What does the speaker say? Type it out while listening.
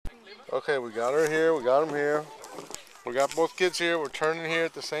Okay, we got her here. We got him here. We got both kids here. We're turning here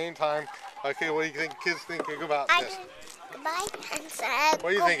at the same time. Okay, what do you think kids thinking about this? Goodbye and say What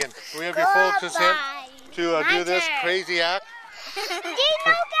are you thinking? Do we have your full consent to do this crazy act?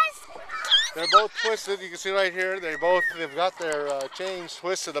 They're both twisted. You can see right here. They've got their chains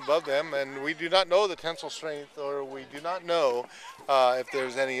twisted above them, and we do not know the tensile strength, or we do not know if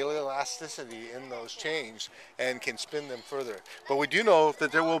there's any elasticity in those chains and can spin them further. But we do know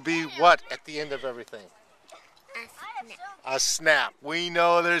that there will be what at the end of everything? A snap. We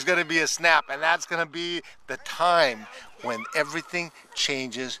know there's going to be a snap, and that's going to be the time when everything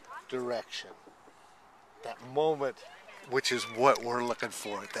changes direction. That moment, which is what we're looking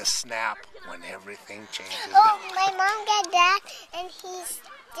for, the snap when everything changes. Oh, my mom got that, and he's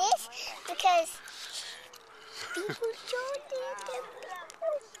this because people showed it.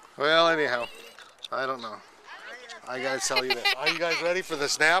 Well, anyhow, I don't know. I gotta tell you that. Are you guys ready for the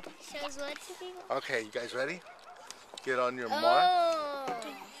snap? Shows what to people? Okay, you guys ready? Get on your mark.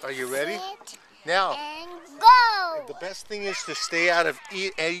 Are you ready? Now, And go! the best thing is to stay out of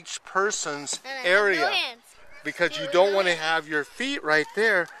each person's area, because you don't want to have your feet right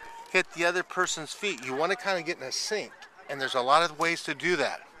there hit the other person's feet. You want to kind of get in a sync, and there's a lot of ways to do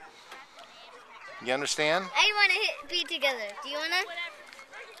that. You understand? I want to hit feet together. Do you want to?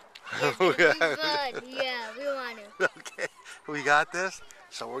 Yeah, we want to. Okay, we got this.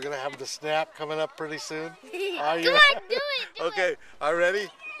 So we're gonna have the snap coming up pretty soon. Are you? Come on, do it. Okay, are you ready?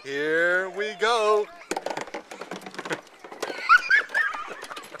 Here we go.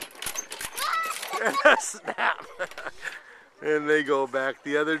 And a snap. And they go back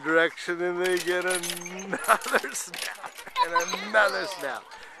the other direction, and they get another snap, and another snap,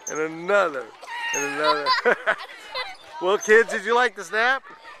 and another, and another. Well, kids, did you like the snap?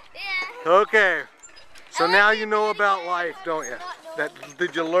 Yeah. Okay. So now you know about life, don't you?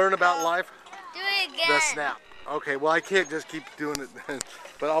 Did you learn about life? Do it again. The snap. Okay, well, I can't just keep doing it,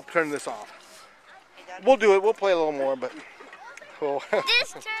 but I'll turn this off. We'll do it. We'll play a little more, but... Cool.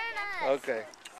 Just turn us. Okay.